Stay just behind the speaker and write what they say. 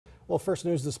Well, First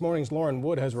News This Morning's Lauren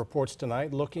Wood has reports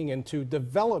tonight looking into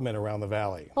development around the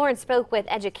valley. Lauren spoke with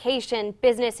education,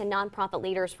 business, and nonprofit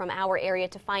leaders from our area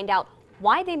to find out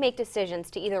why they make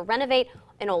decisions to either renovate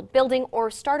an old building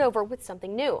or start over with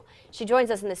something new. She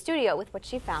joins us in the studio with what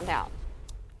she found out.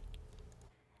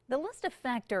 The list of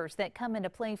factors that come into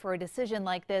play for a decision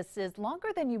like this is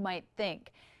longer than you might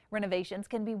think. Renovations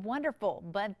can be wonderful,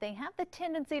 but they have the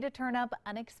tendency to turn up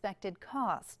unexpected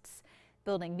costs.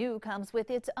 Building new comes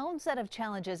with its own set of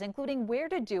challenges, including where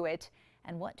to do it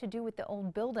and what to do with the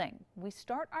old building. We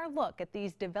start our look at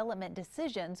these development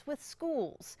decisions with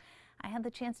schools. I had the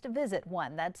chance to visit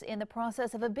one that's in the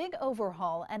process of a big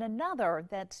overhaul and another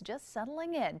that's just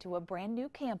settling into a brand new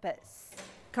campus.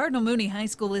 Cardinal Mooney High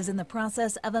School is in the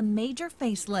process of a major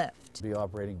facelift. Be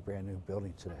operating a brand new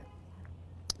building today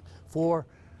for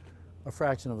a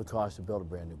fraction of the cost to build a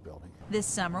brand new building. This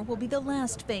summer will be the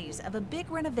last phase of a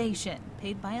big renovation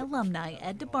paid by alumni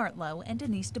Ed DeBartolo and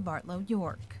Denise DeBartolo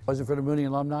York. Wasn't for the Mooney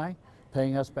alumni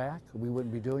paying us back, we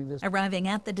wouldn't be doing this. Arriving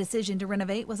at the decision to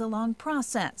renovate was a long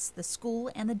process. The school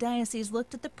and the diocese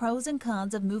looked at the pros and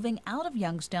cons of moving out of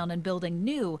Youngstown and building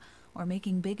new or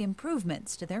making big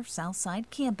improvements to their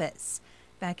Southside campus.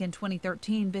 Back in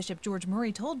 2013, Bishop George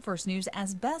Murray told First News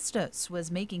asbestos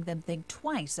was making them think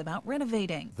twice about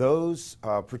renovating. Those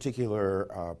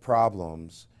particular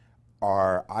problems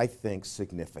are, I think,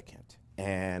 significant.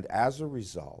 And as a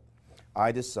result,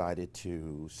 I decided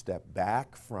to step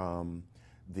back from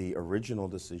the original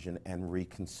decision and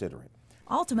reconsider it.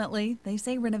 Ultimately, they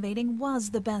say renovating was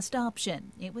the best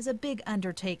option. It was a big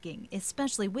undertaking,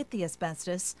 especially with the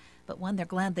asbestos, but one they're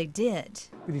glad they did.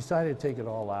 We decided to take it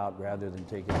all out rather than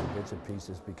take it in bits and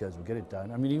pieces because we get it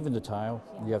done. I mean, even the tile,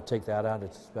 you have to take that out.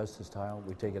 It's asbestos tile.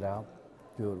 We take it out,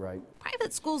 do it right.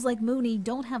 Private schools like Mooney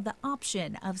don't have the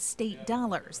option of state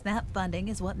dollars. That funding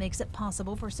is what makes it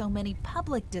possible for so many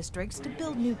public districts to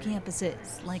build new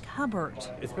campuses like Hubbard.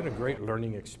 It's been a great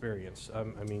learning experience. I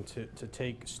mean, to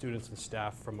take students and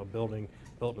staff from a building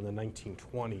built in the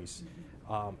 1920s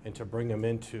and to bring them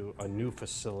into a new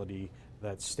facility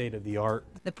that's state-of-the-art.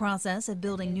 The process of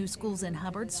building new schools in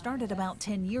Hubbard started about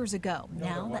 10 years ago.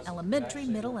 Now the elementary,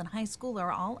 middle, and high school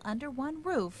are all under one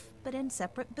roof, but in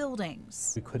separate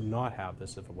buildings. We could not have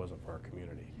this if it wasn't for our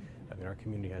community. I mean, our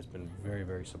community has been very,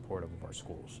 very supportive of our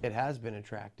schools. It has been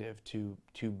attractive to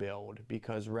build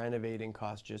because renovating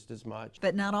costs just as much.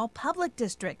 But not all public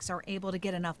districts are able to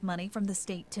get enough money from the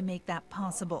state to make that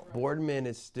possible. Boardman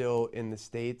is still in the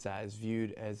state's eyes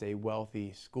viewed as a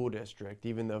wealthy school district,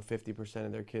 even though 50%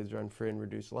 of their kids are on free and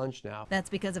reduced lunch now. That's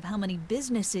because of how many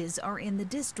businesses are in the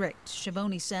district.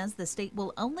 Schiavone says the state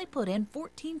will only put in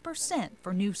 14%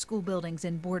 for new school buildings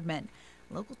in Boardman.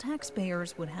 Local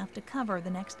taxpayers would have to cover the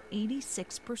next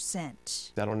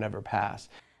 86%. That'll never pass.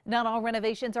 Not all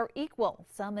renovations are equal.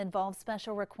 Some involve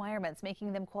special requirements,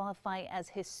 making them qualify as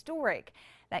historic.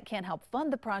 That can help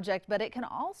fund the project, but it can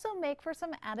also make for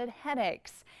some added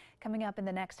headaches. Coming up in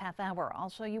the next half hour, I'll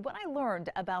show you what I learned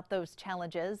about those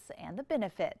challenges and the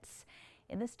benefits.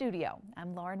 In the studio,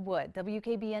 I'm Lauren Wood,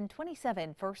 WKBN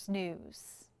 27 First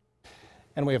News.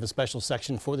 And we have a special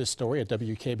section for this story at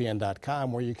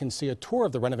WKBN.com where you can see a tour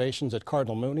of the renovations at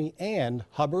Cardinal Mooney and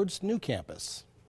Hubbard's new campus.